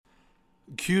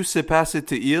Que se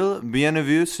passe-t-il?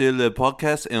 Bienvenue sur le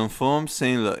podcast Informe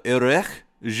Saint-Eric.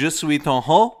 Je suis ton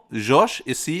host, Josh,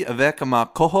 ici avec ma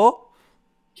co-host.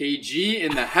 KG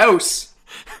in the house.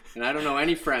 And I don't know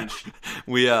any French.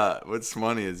 What's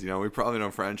funny is, we probably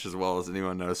know French as well as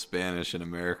anyone knows Spanish in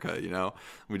America,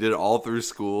 We did it all through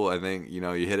school. I think, you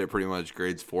hit it pretty much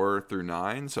grades 4 through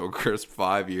 9, so crisp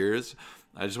 5 years.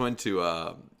 I just went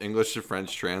to English to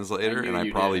French translator, and I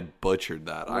probably butchered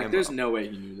that. There's no way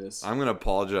you knew this. I'm going to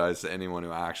apologize to anyone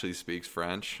who actually speaks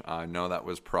French. I know that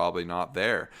was probably not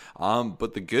there.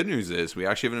 But the good news is we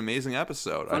actually have an amazing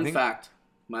episode. Fun fact,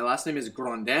 my last name is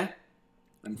Grandet.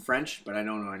 I'm French, but I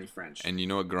don't know any French. And you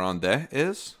know what Grandet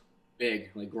is?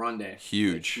 Big, like grande.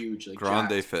 Huge. Like huge, like Grande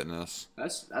jacked. Fitness.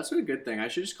 That's a good thing. I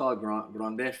should just call it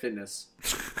Grande Fitness.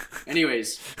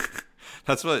 Anyways.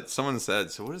 That's what someone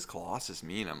said. So what does Colossus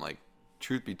mean? I'm like,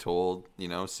 truth be told,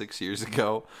 6 years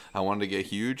ago, I wanted to get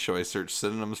huge, so I searched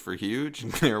synonyms for huge,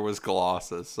 and there was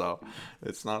Colossus. So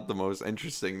it's not the most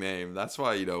interesting name. That's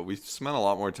why, we spent a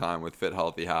lot more time with Fit,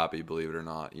 Healthy, Happy, believe it or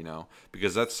not,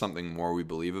 because that's something more we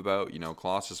believe about.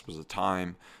 Colossus was a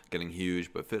time getting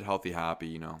huge, but Fit, Healthy,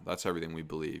 Happy, that's everything we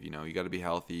believe. You got to be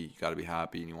healthy, you got to be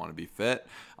happy, and you want to be fit.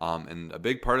 And a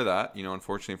big part of that,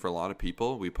 unfortunately for a lot of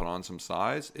people, we put on some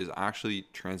size, is actually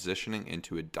transitioning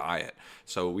into a diet.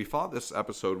 So we thought this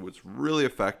episode was really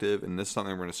effective, and this is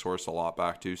something we're going to source a lot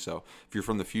back to. So if you're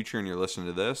from the future and you're listening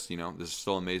to this, this is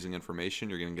still amazing information.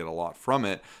 You're going to get a lot from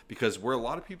it, because where a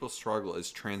lot of people struggle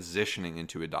is transitioning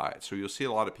into a diet. So you'll see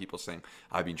a lot of people saying,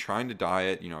 I've been trying to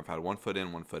diet, I've had 1 foot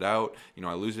in, 1 foot out,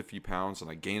 I lose a few pounds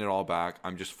and I gain it all back.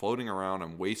 I'm just floating around.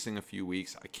 I'm wasting a few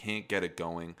weeks. I can't get it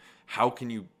going. How can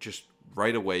you just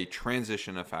right away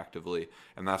transition effectively?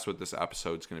 And that's what this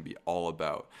episode is going to be all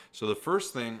about. So the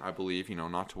first thing I believe,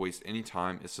 not to waste any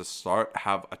time, is to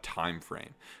have a time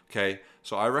frame. Okay.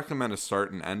 So I recommend a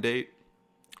start and end date.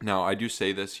 Now, I do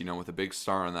say this, with a big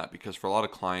star on that, because for a lot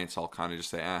of clients, I'll kind of just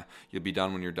say, you'll be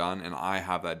done when you're done, and I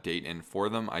have that date in for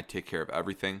them. I take care of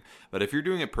everything. But if you're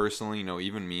doing it personally,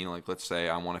 even me, like let's say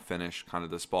I want to finish kind of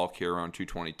this bulk here around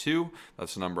 222,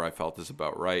 that's the number I felt is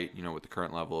about right, with the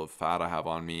current level of fat I have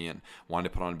on me, and wanted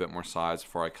to put on a bit more size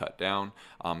before I cut down.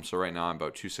 So right now I'm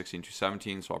about 216,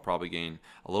 217, so I'll probably gain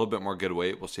a little bit more good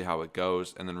weight. We'll see how it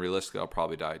goes. And then realistically, I'll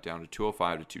probably diet down to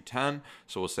 205 to 210.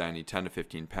 So we'll say I need 10 to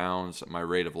 15 pounds. My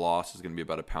rate of loss is going to be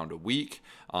about a pound a week.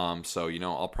 So,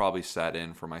 I'll probably set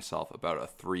in for myself about a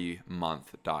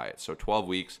 3-month diet. So 12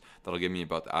 weeks, that'll give me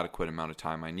about the adequate amount of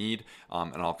time I need.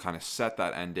 And I'll kind of set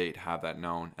that end date, have that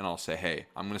known, and I'll say, hey,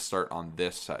 I'm going to start on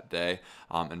this set day.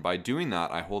 And by doing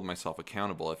that, I hold myself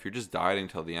accountable. If you're just dieting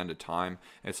till the end of time,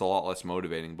 it's a lot less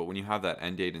motivating. But when you have that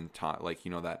end date in time, like,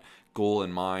 that goal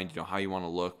in mind, how you want to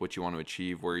look, what you want to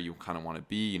achieve, where you kind of want to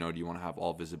be, do you want to have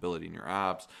all visibility in your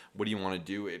abs? What do you want to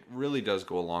do? It really does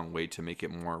go a long way to make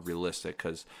it more realistic,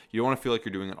 because you don't want to feel like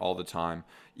you're doing it all the time.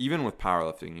 Even with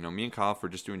powerlifting, me and Kyle, for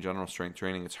just doing general strength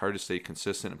training, it's hard to stay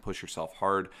consistent and push yourself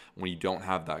hard when you don't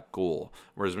have that goal.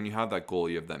 Whereas when you have that goal,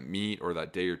 you have that meet or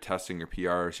that day you're testing your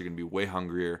PRs, you're going to be way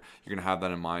hungrier. You're going to have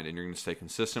that in mind and you're going to stay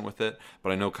consistent with it.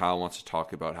 But I know Kyle wants to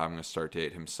talk about having a start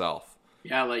date himself.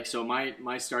 Yeah, so my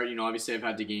start, obviously I've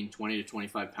had to gain 20 to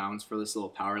 25 pounds for this little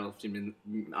powerlifting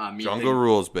meet. Jungle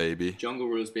Rules, baby. Jungle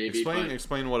Rules, baby.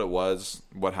 Explain what it was,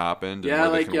 what happened, and yeah,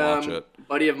 where they can watch it.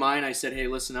 Buddy of mine, I said, hey,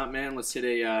 listen up, man. Let's hit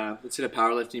a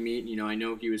powerlifting meet. I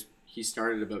know he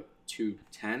started about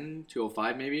 210,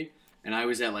 205 maybe, and I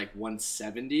was at like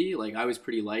 170. Like I was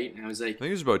pretty light, and I was like, I think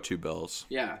it was about 2 bills.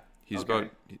 Yeah. He's okay.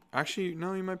 Actually,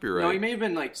 no, you might be right. No, he may have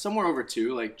been like somewhere over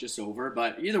 2, like just over.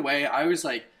 But either way, I was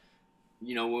like,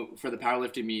 for the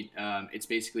powerlifting meet, it's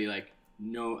basically like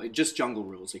just Jungle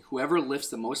Rules. Like whoever lifts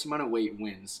the most amount of weight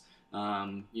wins.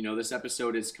 This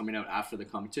episode is coming out after the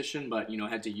competition, but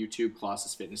head to YouTube,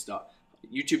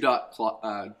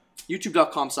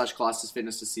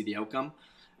 youtube.com/ColossusFitness to see the outcome.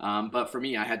 But for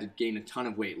me, I had to gain a ton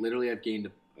of weight. Literally, I've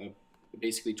gained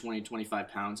basically 20 to 25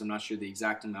 pounds. I'm not sure the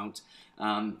exact amount.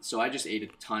 So I just ate a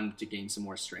ton to gain some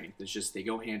more strength. It's just they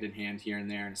go hand in hand here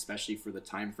and there, and especially for the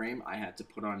time frame, I had to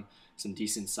put on some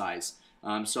decent size.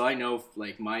 So I know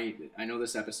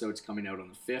this episode's coming out on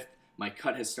the 5th. My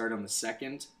cut has started on the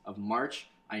 2nd of March.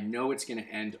 I know it's going to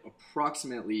end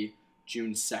approximately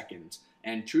June 2nd.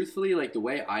 And truthfully, like the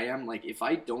way I am, like if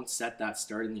I don't set that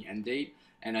start and the end date,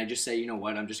 and I just say, you know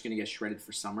what, I'm just going to get shredded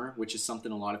for summer, which is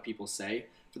something a lot of people say.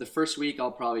 For the first week,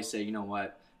 I'll probably say, you know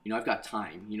what, I've got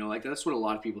time. Like that's what a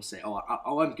lot of people say. Oh,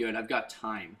 I'm good. I've got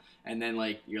time. And then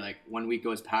like you're like 1 week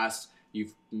goes past,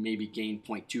 you've maybe gained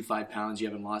 0.25 pounds, you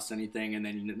haven't lost anything, and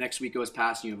then the next week goes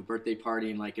past and you have a birthday party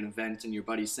and like an event and your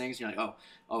buddy sings, you're like,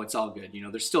 oh, it's all good.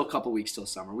 There's still a couple weeks till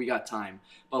summer. We got time.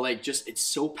 But like, just, it's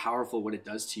so powerful what it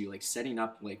does to you, like setting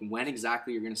up like when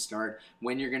exactly you're going to start,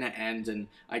 when you're going to end. And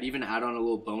I'd even add on a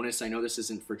little bonus. I know this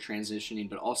isn't for transitioning,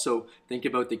 but also think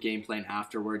about the game plan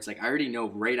afterwards. Like I already know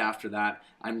right after that,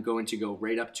 I'm going to go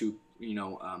right up to,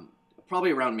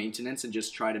 probably around maintenance and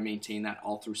just try to maintain that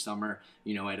all through summer,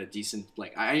 at a decent,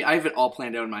 like I have it all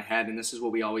planned out in my head, and this is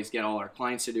what we always get all our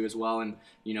clients to do as well. And,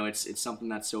 it's something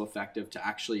that's so effective to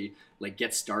actually like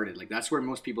get started. Like that's where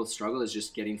most people struggle, is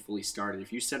just getting fully started.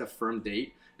 If you set a firm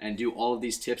date and do all of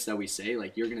these tips that we say,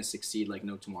 like you're going to succeed like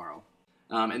no tomorrow.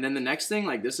 And then the next thing,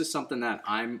 like this is something that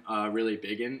I'm really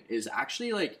big in, is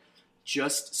actually like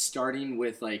just starting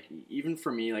with, like, even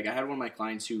for me, like I had one of my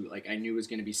clients who like I knew was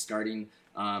going to be starting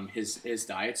his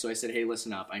diet. So I said, hey,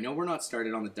 listen up. I know we're not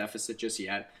started on the deficit just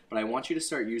yet, but I want you to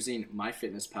start using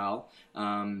MyFitnessPal.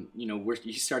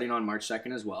 He's starting on March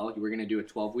 2nd as well. We're going to do a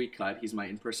 12-week cut. He's my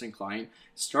in-person client.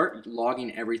 Start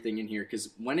logging everything in here, because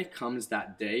when it comes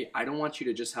that day, I don't want you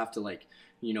to just have to like,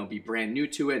 be brand new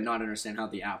to it, not understand how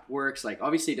the app works. Like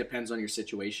obviously it depends on your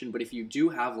situation, but if you do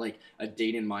have like a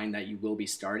date in mind that you will be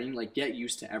starting, like get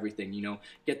used to everything,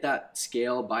 get that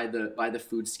scale, buy the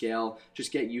food scale,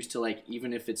 just get used to, like,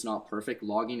 even if it's not perfect,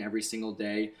 logging every single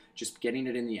day, just getting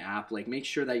it in the app. Like make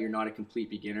sure that you're not a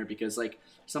complete beginner, because like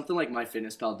something like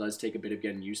MyFitnessPal does take a bit of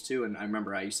getting used to. And I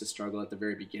remember I used to struggle at the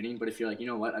very beginning, but if you're like, you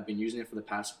know what, I've been using it for the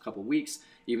past couple weeks,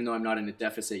 even though I'm not in a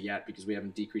deficit yet because we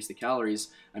haven't decreased the calories,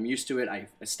 I'm used to it. I've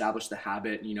established the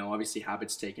habit. Obviously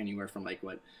habits take anywhere from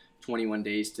 21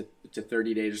 days to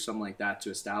 30 days or something like that to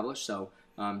establish. So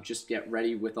just get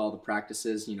ready with all the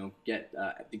practices, get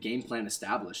the game plan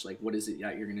established. Like what is it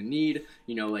that you're going to need?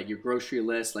 Like your grocery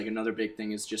list. Like another big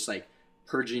thing is just like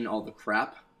purging all the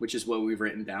crap, which is what we've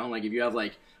written down. Like if you have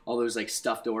like all those like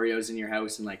stuffed Oreos in your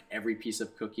house and like every piece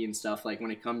of cookie and stuff, like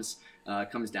when it comes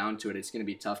down to it, it's going to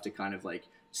be tough to kind of like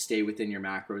stay within your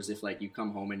macros if like you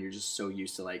come home and you're just so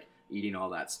used to like eating all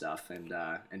that stuff and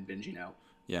binging out.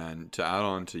 Yeah, and to add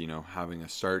on to, having a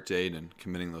start date and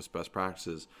committing those best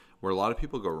practices, where a lot of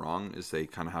people go wrong is they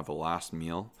kind of have a last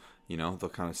meal. They'll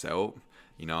kind of say, oh,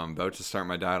 I'm about to start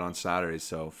my diet on Saturday,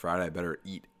 so Friday I better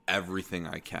eat everything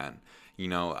I can.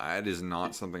 It is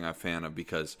not something I'm a fan of,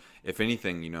 because if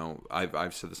anything,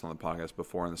 I've said this on the podcast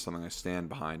before, and it's something I stand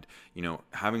behind.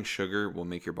 Having sugar will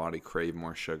make your body crave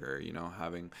more sugar.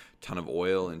 Having a ton of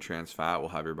oil and trans fat will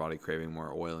have your body craving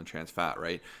more oil and trans fat,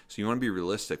 right? So you want to be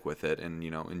realistic with it and,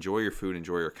 enjoy your food,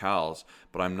 enjoy your calories,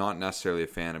 but I'm not necessarily a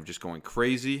fan of just going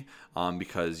crazy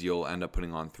because you'll end up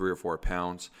putting on 3 or 4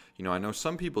 pounds. I know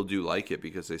some people do like it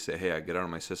because they say, hey, I get out of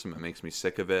my system, it makes me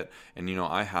sick of it. And,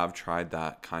 I have tried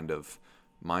that kind of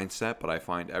mindset, but I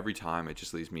find every time it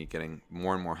just leaves me getting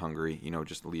more and more hungry,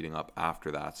 just leading up after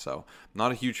that. So I'm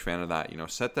not a huge fan of that.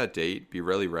 Set that date, be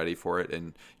really ready for it.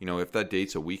 And, if that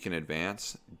date's a week in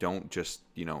advance, don't just,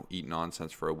 eat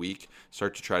nonsense for a week.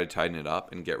 Start to try to tighten it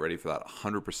up and get ready for that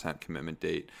 100% commitment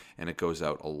date. And it goes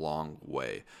out a long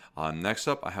way. Next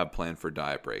up, I have planned for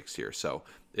diet breaks here. So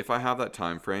if I have that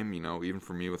time frame, even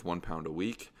for me with 1 pound a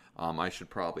week, I should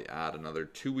probably add another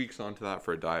 2 weeks onto that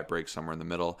for a diet break somewhere in the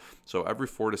middle. So every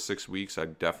 4 to 6 weeks,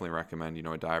 I'd definitely recommend,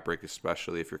 a diet break,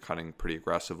 especially if you're cutting pretty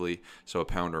aggressively. So a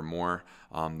pound or more.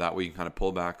 That way you can kind of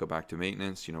pull back, go back to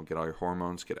maintenance, get all your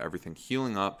hormones, get everything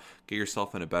healing up, get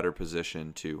yourself in a better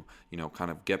position to,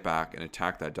 kind of get back and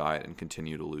attack that diet and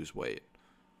continue to lose weight.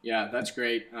 Yeah, that's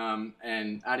great.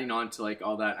 And adding on to like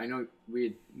all that, I know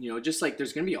just like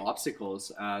there's going to be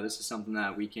obstacles. This is something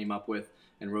that we came up with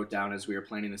and wrote down as we were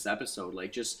planning this episode.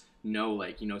 Like just know,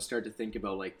 like, start to think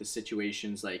about like the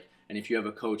situations, like, and if you have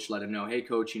a coach, let him know, hey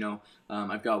coach,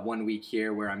 I've got 1 week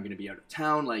here where I'm going to be out of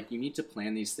town. Like you need to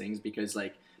plan these things, because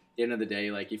like at the end of the day,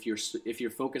 like if you're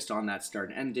focused on that start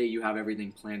and end date, you have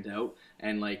everything planned out,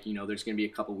 and like, there's going to be a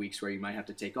couple weeks where you might have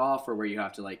to take off, or where you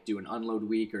have to like do an unload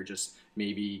week, or just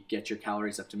maybe get your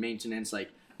calories up to maintenance.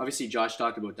 Like obviously Josh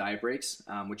talked about diet breaks,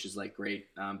 which is like great.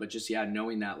 But just,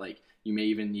 knowing that like you may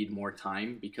even need more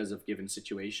time because of given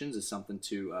situations is something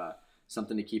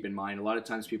to keep in mind. A lot of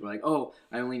times people are like, oh,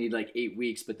 I only need like 8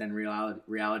 weeks, but then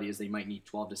reality is they might need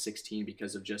 12 to 16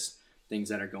 because of just things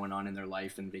that are going on in their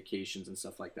life and vacations and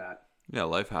stuff like that. Yeah,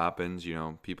 life happens,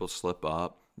 people slip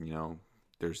up,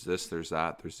 there's this, there's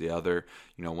that, there's the other.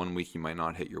 1 week you might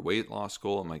not hit your weight loss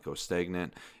goal. It might go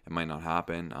stagnant. It might not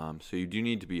happen. So you do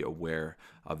need to be aware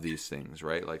of these things,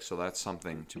 right? Like, so that's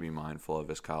something to be mindful of.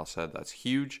 As Kyle said, that's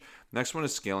huge. Next one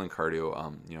is scaling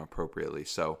cardio, appropriately.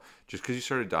 So just because you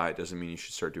start a diet doesn't mean you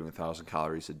should start doing 1,000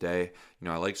 calories a day.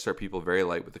 I like to start people very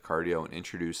light with the cardio and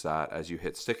introduce that as you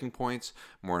hit sticking points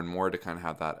more and more, to kind of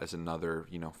have that as another,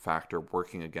 factor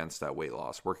working against that weight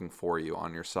loss, working for you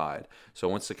on your side. So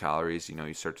once the calories,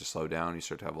 you start to slow down, you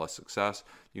start to have less success,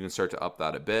 you can start to up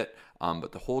that a bit.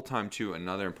 But the whole time too,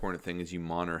 another important thing is you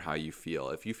monitor how you feel.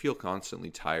 If you feel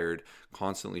constantly tired,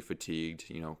 constantly fatigued,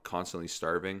 constantly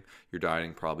starving, you're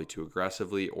dieting probably too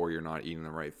aggressively, or you're not eating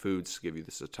the right foods to give you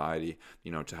the satiety,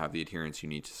 to have the adherence you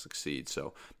need to succeed.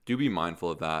 So do be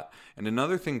mindful of that. And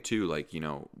another thing too,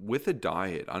 with a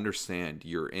diet, understand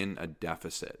you're in a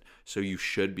deficit. So you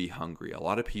should be hungry. A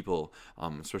lot of people,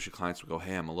 especially clients, will go,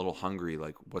 hey, I'm a little hungry.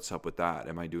 Like, what's up with that?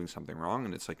 Am I doing something wrong?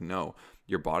 And it's like, no,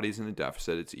 your body's in a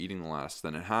deficit. It's eating less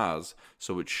than it has,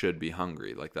 so it should be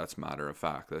hungry. Like, that's matter of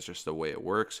fact. That's just the way it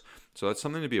works. So that's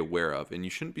something to be aware of. And you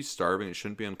shouldn't be starving. It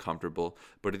shouldn't be uncomfortable.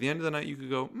 But at the end of the night, you could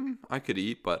go, I could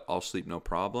eat, but I'll sleep no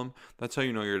problem. That's how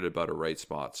you know you're at about a right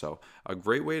spot. So a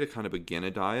great way to kind of begin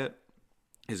a diet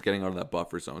is getting out of that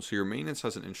buffer zone. So your maintenance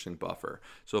has an interesting buffer.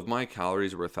 So if my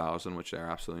calories were 1,000, which they're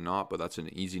absolutely not, but that's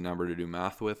an easy number to do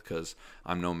math with because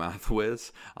I'm no math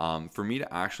whiz. For me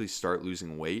to actually start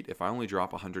losing weight, if I only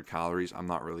drop 100 calories, I'm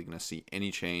not really going to see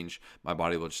any change. My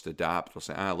body will just adapt. It'll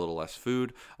say, a little less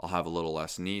food. I'll have a little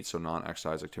less NEAT, so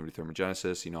non-exercise activity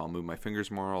thermogenesis. I'll move my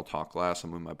fingers more. I'll talk less.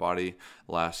 I'll move my body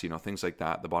less. Things like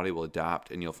that. The body will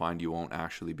adapt, and you'll find you won't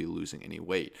actually be losing any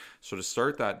weight. So to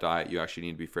start that diet, you actually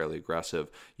need to be fairly aggressive.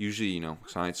 Usually,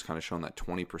 science kind of shown that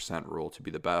 20% rule to be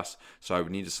the best. So I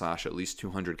would need to slash at least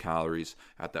 200 calories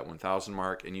at that 1,000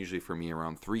 mark. And usually for me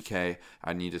around 3K,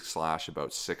 I need to slash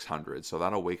about 600. So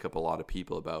that'll wake up a lot of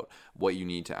people about what you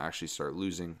need to actually start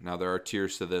losing. Now, there are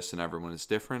tiers to this and everyone is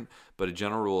different, but a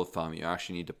general rule of thumb, you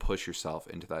actually need to push yourself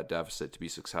into that deficit to be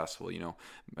successful.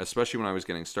 Especially when I was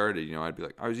getting started, I'd be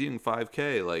like, I was eating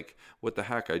 5K. Like, what the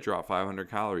heck? I dropped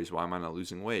 500 calories. Why am I not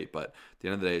losing weight? But at the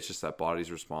end of the day, it's just that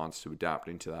body's response to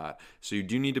adapting to that. So you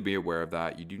do need to be aware of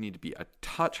that. You do need to be a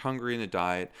touch hungry in the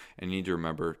diet, and you need to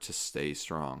remember to stay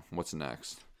strong. What's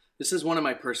next? This is one of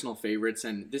my personal favorites,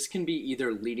 and this can be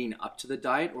either leading up to the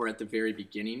diet or at the very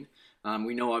beginning.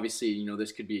 We know, obviously,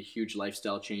 this could be a huge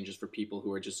lifestyle changes for people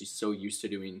who are just so used to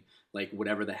doing like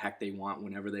whatever the heck they want,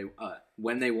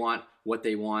 when they want, what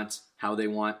they want, how they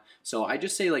want. So I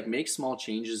just say, like, make small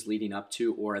changes leading up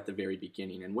to or at the very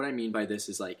beginning. And what I mean by this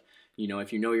is, like,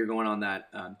 if you're going on that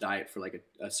diet for like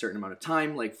a certain amount of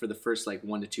time, like for the first like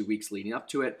 1 to 2 weeks leading up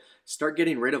to it, start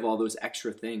getting rid of all those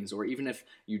extra things. Or even if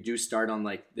you do start on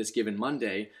like this given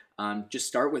Monday, just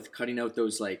start with cutting out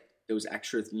those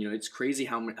extra, it's crazy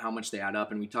how much they add up.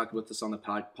 And we talked about this on the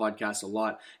podcast a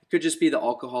lot. It could just be the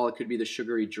alcohol. It could be the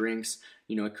sugary drinks.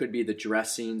 It could be the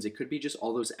dressings. It could be just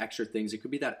all those extra things. It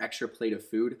could be that extra plate of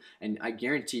food. And I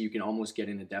guarantee you can almost get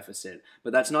in a deficit.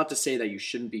 But that's not to say that you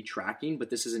shouldn't be tracking, but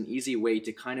this is an easy way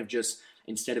to kind of just,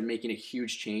 instead of making a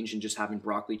huge change and just having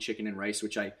broccoli, chicken, and rice,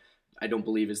 which I don't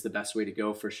believe is the best way to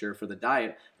go for sure for the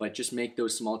diet, but just make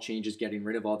those small changes, getting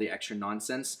rid of all the extra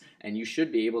nonsense, and you should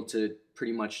be able to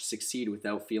pretty much succeed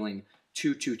without feeling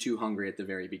too hungry at the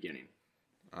very beginning.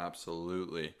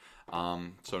 Absolutely.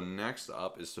 So next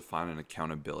up is to find an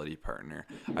accountability partner.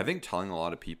 I think telling a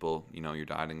lot of people, you're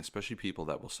dieting, especially people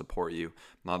that will support you,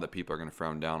 not that people are going to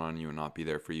frown down on you and not be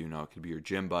there for you. It could be your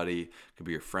gym buddy, it could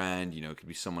be your friend, it could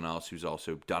be someone else who's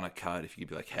also done a cut. If you could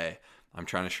be like, hey, I'm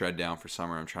trying to shred down for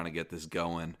summer. I'm trying to get this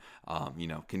going.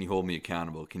 Can you hold me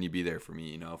accountable? Can you be there for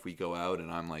me? If we go out and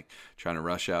I'm like trying to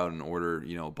rush out and order,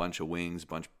 a bunch of wings,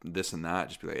 bunch this and that,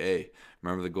 just be like, hey,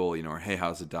 remember the goal, or hey,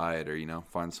 how's the diet? Or,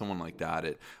 find someone like that.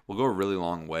 It will go a really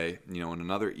long way. And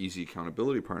another easy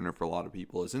accountability partner for a lot of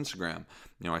people is Instagram.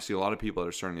 I see a lot of people that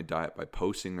are starting a diet by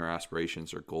posting their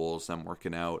aspirations or goals, them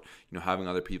working out, having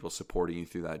other people supporting you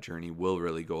through that journey will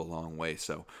really go a long way.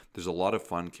 So there's a lot of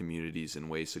fun communities and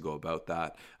ways to go about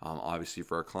that. Obviously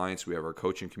for our clients, we have our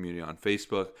coaching community on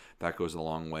Facebook. That goes a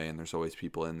long way, and there's always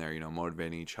people in there,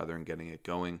 motivating each other and getting it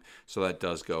going. So that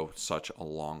does go such a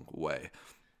long way.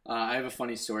 I have a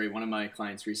funny story. One of my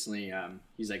clients recently,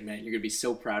 he's like, man, you're gonna be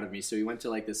so proud of me. So he went to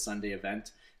like this Sunday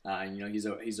event.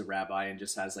 He's a rabbi and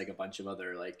just has like a bunch of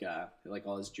other like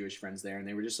all his Jewish friends there, and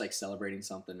they were just like celebrating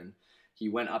something. And he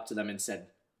went up to them and said,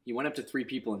 he went up to 3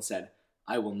 people and said,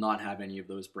 I will not have any of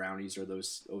those brownies or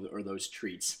those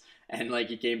treats. And like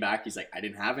he came back, he's like, I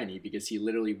didn't have any, because he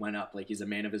literally went up, like he's a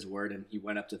man of his word, and he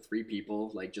went up to 3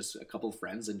 people, like just a couple of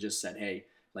friends, and just said, hey,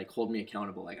 like hold me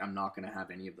accountable. Like I'm not gonna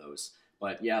have any of those.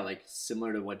 But yeah, like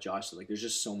similar to what Josh said, like there's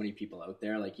just so many people out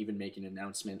there. Like even making an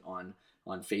announcement on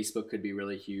Facebook could be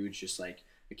really huge. Just like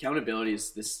accountability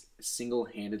is this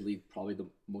single-handedly probably the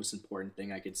most important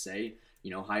thing I could say.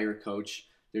 Hire a coach.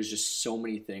 There's just so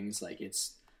many things. Like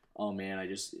it's, oh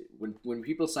man, when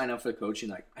people sign up for the coaching,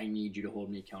 like, I need you to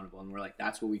hold me accountable, and we're like,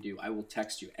 that's what we do. I will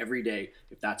text you every day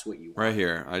if that's what you want. Right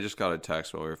here, I just got a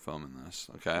text while we were filming this.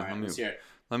 Okay, All right, let's hear it.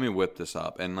 Let me whip this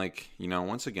up. And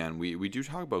once again, we do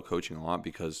talk about coaching a lot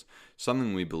because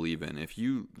something we believe in. If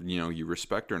you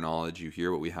respect our knowledge, you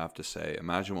hear what we have to say,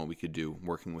 imagine what we could do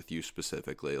working with you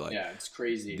specifically. Like, yeah, it's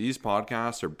crazy. These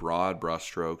podcasts are broad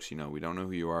brushstrokes. We don't know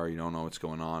who you are. You don't know what's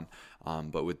going on.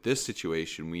 But with this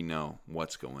situation, we know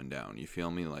what's going down. You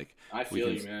feel me? Like, I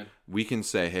feel you, man. We can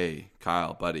say, hey,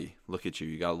 Kyle, buddy, look at you.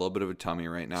 You got a little bit of a tummy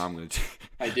right now.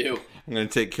 I do. I'm going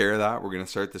to take care of that. We're going to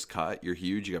start this cut. You're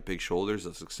huge. You got big shoulders.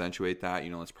 Let's accentuate that.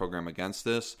 Let's program against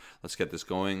this. Let's get this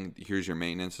going. Here's your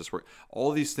maintenance. This work.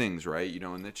 All these things, right?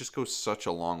 And that just goes such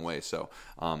a long way. So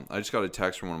I just got a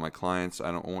text from one of my clients.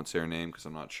 I won't say her name because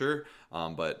I'm not sure.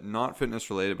 But not fitness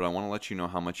related, but I want to let you know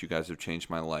how much you guys have changed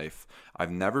my life.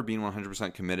 I've never been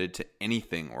 100% committed to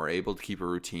anything or able to keep a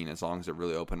routine as long as it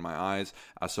really opened my eyes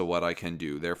as to what I can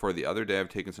do. Therefore, the other day I've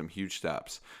taken some huge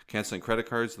steps. Canceling credit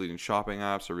cards, deleting shopping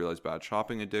apps. I realized bad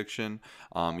shopping addiction.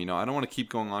 I don't want to keep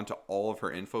going on to all of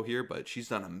her info here, but she's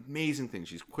done amazing things.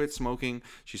 She's quit smoking.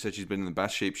 She said she's been in the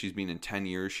best shape she's been in 10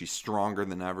 years. She's stronger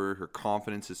than ever. Her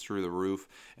confidence is through the roof.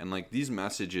 And these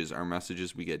messages are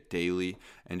messages we get daily,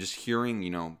 and just hearing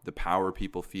the power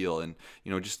people feel, and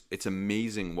just it's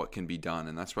amazing what can be done.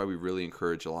 And that's why we really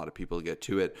encourage a lot of people to get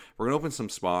to it. We're gonna open some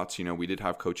spots. We did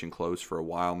have coaching closed for a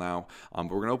while now,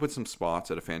 but we're gonna open some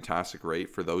spots at a fantastic rate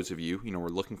for those of you. We're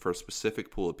looking for a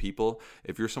specific pool of people.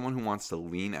 If you're someone who wants to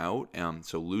lean out,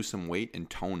 so lose some weight and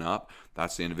tone up,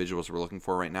 that's the individuals we're looking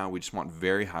for right now. We just want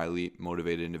very highly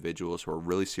motivated individuals who are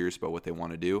really serious about what they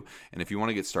want to do. And if you want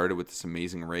to get started with this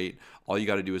amazing rate, all you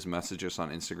got to do is message us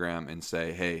on Instagram and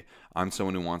say, hey, I'm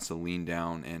someone who wants to lean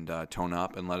down and tone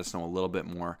up, and let us know a little bit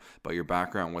more about your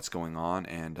background, what's going on,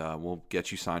 and we'll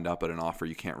get you signed up at an offer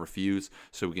you can't refuse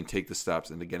so we can take the steps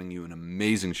into getting you in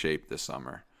amazing shape this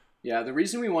summer. Yeah, the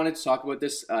reason we wanted to talk about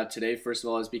this today, first of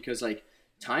all, is because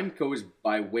time goes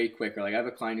by way quicker. I have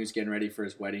a client who's getting ready for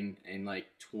his wedding in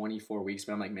 24 weeks,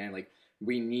 but I'm like, man,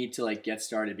 we need to get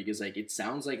started, because it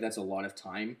sounds like that's a lot of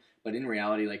time, but in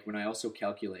reality, when I also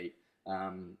calculate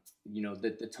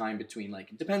the time between,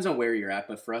 it depends on where you're at,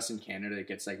 but for us in Canada, it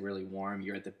gets really warm.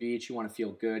 You're at the beach, you want to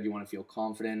feel good, you want to feel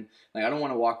confident. I don't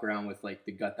want to walk around with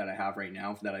the gut that I have right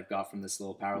now that I've got from this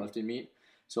little powerlifting meet.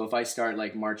 So if I start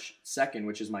March 2nd,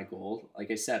 which is my goal,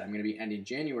 like I said, I'm going to be ending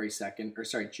June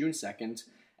 2nd,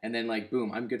 and then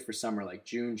boom, I'm good for summer,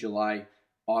 June, July,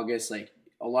 August.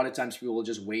 A lot of times people will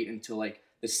just wait until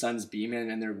the sun's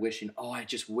beaming and they're wishing, oh, I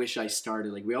just wish I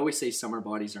started. We always say summer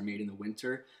bodies are made in the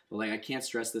winter, but I can't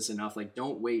stress this enough.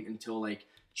 Don't wait until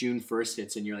June 1st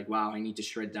hits and you're wow, I need to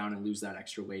shred down and lose that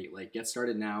extra weight. Get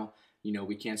started now.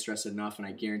 We can't stress it enough, and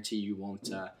I guarantee you won't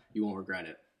regret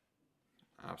it.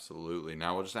 Absolutely.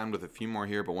 Now we'll just end with a few more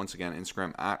here, but once again,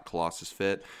 Instagram at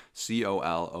ColossusFit,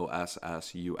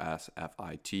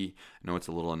 COLOSSUSFIT. I know it's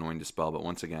a little annoying to spell, but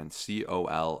once again,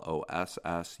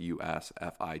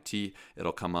 COLOSSUSFIT.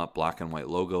 It'll come up, black and white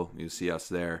logo. You see us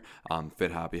there.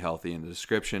 Fit, happy, healthy in the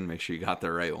description. Make sure you got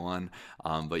the right one.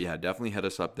 But yeah, definitely hit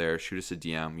us up there. Shoot us a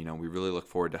DM. We really look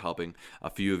forward to helping a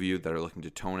few of you that are looking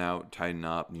to tone out, tighten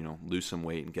up, lose some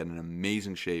weight, and get in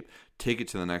amazing shape. Take it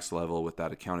to the next level with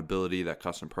that accountability, that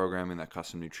custom programming, that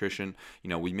custom nutrition.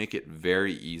 We make it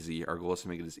very easy. Our goal is to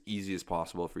make it as easy as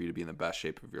possible for you to be in the best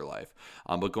shape of your life.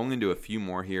 But going into a few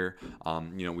more here,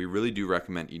 we really do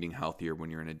recommend eating healthier when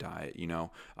you're in a diet.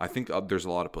 I think there's a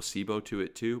lot of placebo to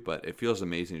it too, but it feels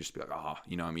amazing to just be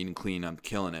I'm eating clean, I'm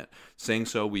killing it. Saying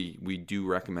so, we do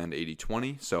recommend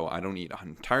 80-20, so I don't eat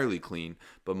entirely clean,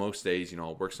 but most days,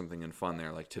 I'll work something in fun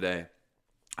there. Like today,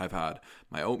 I've had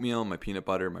my oatmeal, my peanut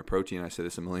butter, my protein. I say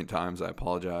this a million times. I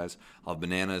apologize. I'll have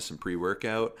bananas, some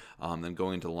pre-workout. Then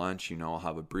going into lunch, I'll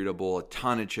have a burrito bowl, a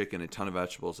ton of chicken, a ton of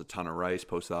vegetables, a ton of rice.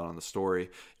 Post that on the story.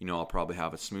 I'll probably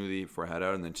have a smoothie before I head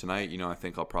out. And then tonight, I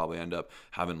think I'll probably end up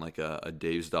having a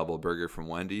Dave's Double Burger from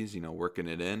Wendy's, working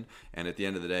it in. And at the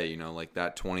end of the day,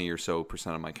 that 20 or so %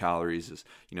 of my calories is,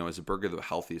 is a burger the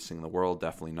healthiest thing in the world?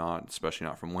 Definitely not, especially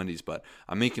not from Wendy's. But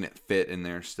I'm making it fit in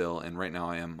there still. And right now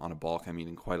I am on a bulk. I'm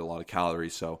eating quite a lot of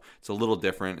calories. So it's a little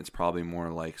different. It's probably more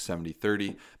like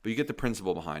 70-30, but you get the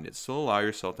principle behind it. Still allow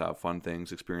yourself to have fun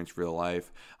things, experience real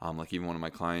life. Like even one of my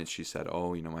clients, she said,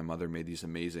 oh, my mother made these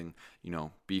amazing,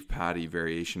 beef patty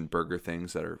variation burger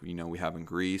things that are, we have in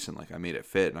Greece, and like I made it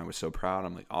fit and I was so proud.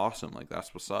 I'm like, awesome. Like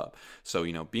that's what's up. So,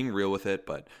 being real with it,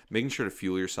 but making sure to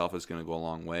fuel yourself is going to go a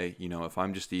long way. If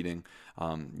I'm just eating,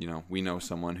 we know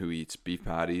someone who eats beef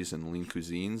patties and lean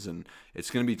cuisines, and it's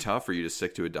going to be tough for you to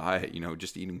stick to a diet,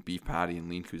 just eating beef patty and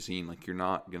lean cuisine. Like you're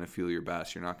not going to feel your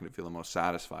best. You're not going to feel the most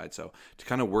satisfied. So to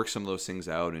kind of work some of those things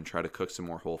out and try to cook some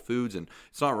more whole foods, and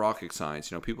it's not rocket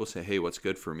science. People say, hey, what's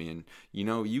good for me? And,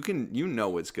 you know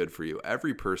what's good for you.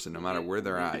 Every person, no matter where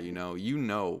they're at, you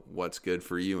know what's good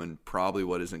for you and probably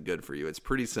what isn't good for you. It's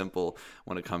pretty simple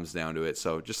when it comes down to it.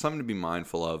 So just something to be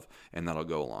mindful of, and that'll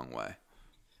go a long way.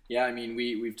 Yeah, I mean,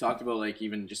 we've talked about like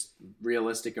even just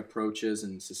realistic approaches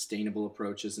and sustainable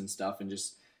approaches and stuff. And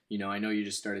just, I know you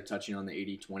just started touching on the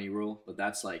 80-20 rule, but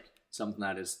that's like something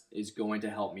that is going to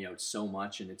help me out so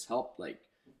much. And it's helped like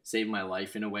save my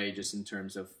life in a way, just in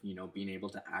terms of, being able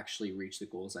to actually reach the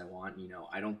goals I want.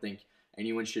 I don't think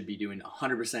anyone should be doing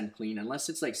 100% clean unless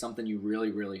it's like something you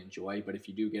really, really enjoy. But if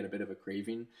you do get a bit of a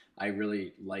craving, I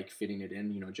really like fitting it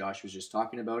in. Josh was just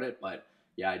talking about it, but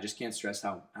yeah, I just can't stress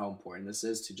how important this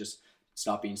is to just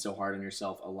stop being so hard on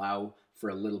yourself, allow for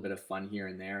a little bit of fun here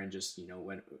and there, and just,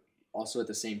 when also at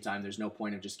the same time, there's no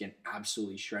point of just getting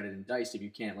absolutely shredded and diced if you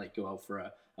can't like go out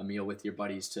for a meal with your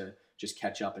buddies to just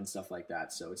catch up and stuff like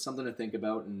that. So it's something to think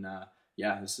about. And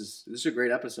yeah, this is a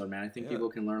great episode, man. I think people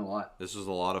can learn a lot. This was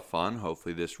a lot of fun.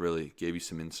 Hopefully this really gave you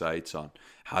some insights on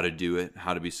how to do it,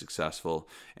 how to be successful.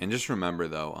 And just remember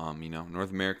though, North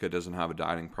America doesn't have a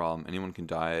dieting problem. Anyone can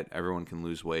diet. Everyone can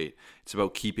lose weight. It's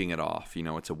about keeping it off.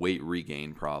 It's a weight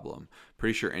regain problem.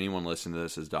 Pretty sure anyone listening to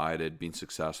this has dieted, been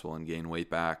successful, and gained weight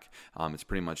back. It's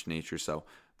pretty much nature. So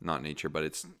not nature, but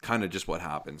it's kind of just what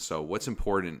happens. So what's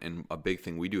important, and a big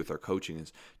thing we do with our coaching,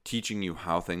 is teaching you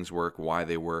how things work, why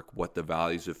they work, what the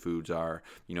values of foods are,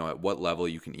 at what level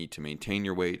you can eat to maintain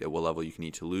your weight, at what level you can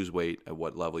eat to lose weight, at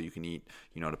what level you can eat,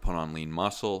 to put on lean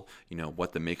muscle,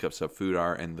 what the makeups of food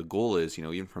are. And the goal is,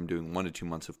 even from doing 1 to 2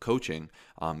 months of coaching,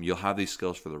 you'll have these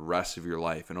skills for the rest of your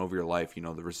life. And over your life, the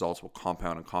results will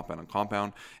compound and compound and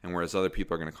compound. And whereas other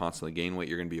people are going to constantly gain weight,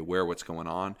 you're going to be aware of what's going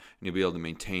on, and you'll be able to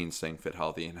maintain staying fit,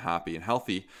 healthy, and happy and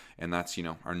healthy. And that's,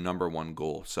 our number one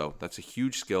goal. So that's a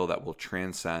huge skill that will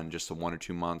transcend just the 1 or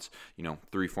 2 months,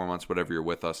 3-4 months, whatever you're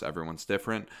with us. Everyone's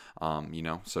different,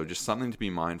 so just something to be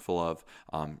mindful of.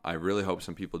 I really hope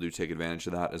some people do take advantage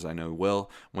of that, as I know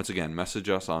will. Once again, message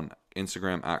us on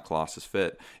Instagram at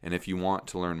ColossusFit. And if you want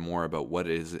to learn more about what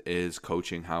is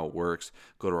coaching, how it works,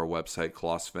 go to our website,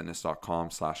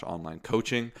 colossusfitness.com/online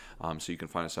coaching. So you can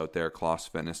find us out there,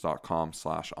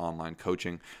 colossusfitness.com/online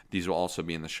coaching. These will also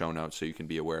be in the show notes, so you can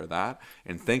be aware of that.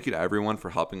 And thank you to everyone for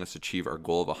helping us achieve our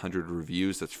goal of 100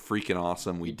 reviews. That's freaking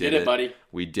awesome. We did it, buddy.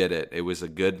 We did it. It was a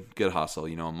good hustle,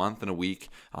 a month and a week,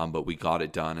 but we got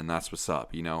it done, and that's what's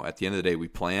up. At the end of the day, we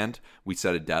planned, we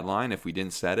set a deadline. If we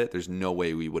didn't set it, there's no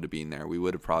way we would have been there. We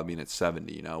would have probably been at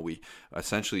 70.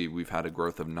 We've had a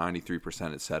growth of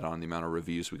 93% it said on the amount of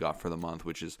reviews we got for the month,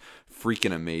 which is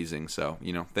freaking amazing. So,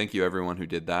 thank you everyone who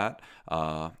did that.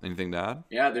 Anything to add?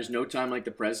 Yeah, there's no time like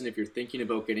the present. If you're thinking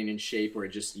about getting in shape, or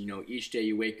just, each day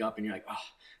you wake up and you're like, oh,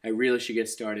 I really should get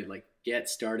started. Like, get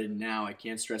started now. I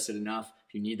can't stress it enough.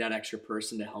 If you need that extra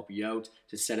person to help you out,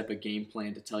 to set up a game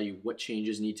plan, to tell you what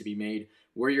changes need to be made,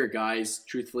 we're your guys.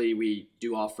 Truthfully, we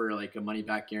do offer like a money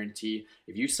back guarantee.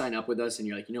 If you sign up with us and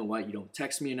you're like, you know what, you don't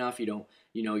text me enough, you don't,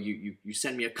 you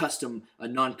send me a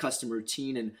non-custom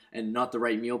routine and not the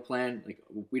right meal plan. Like,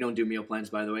 we don't do meal plans,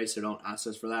 by the way, so don't ask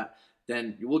us for that.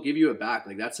 Then we'll give you it back.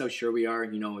 Like, that's how sure we are.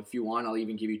 If you want, I'll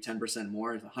even give you 10%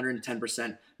 more,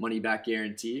 110% money back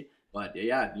guarantee. But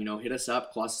yeah, hit us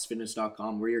up,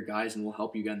 colossusfitness.com. We're your guys, and we'll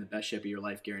help you get in the best shape of your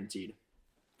life, guaranteed.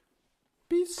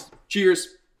 Peace.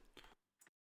 Cheers.